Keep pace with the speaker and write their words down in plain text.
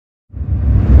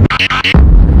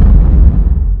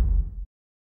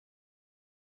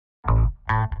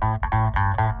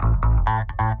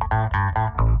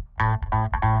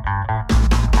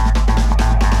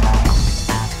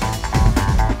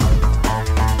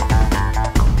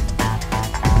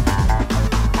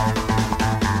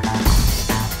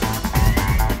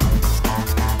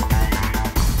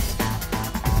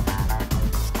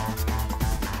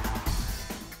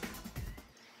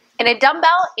a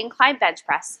dumbbell incline bench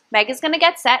press. Meg is going to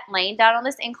get set laying down on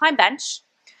this incline bench.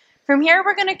 From here,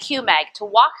 we're going to cue Meg to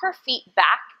walk her feet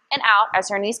back and out as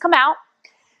her knees come out.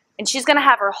 And she's going to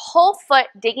have her whole foot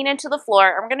digging into the floor.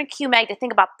 And we're going to cue Meg to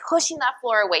think about pushing that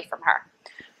floor away from her.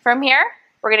 From here,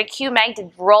 we're going to cue Meg to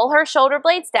roll her shoulder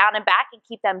blades down and back and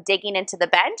keep them digging into the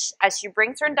bench as she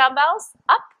brings her dumbbells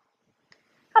up,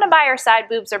 kind of by her side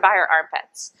boobs or by her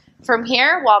armpits. From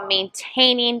here, while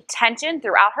maintaining tension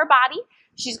throughout her body,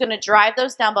 she's going to drive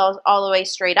those dumbbells all the way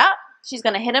straight up. She's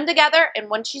going to hit them together, and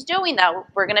when she's doing that,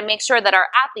 we're going to make sure that our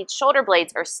athlete's shoulder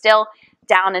blades are still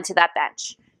down into that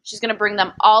bench. She's going to bring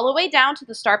them all the way down to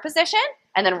the start position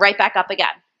and then right back up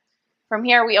again. From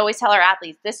here, we always tell our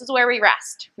athletes, this is where we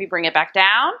rest. We bring it back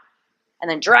down and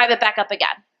then drive it back up again.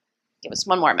 Give us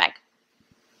one more, Meg.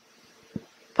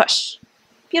 Push.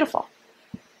 Beautiful.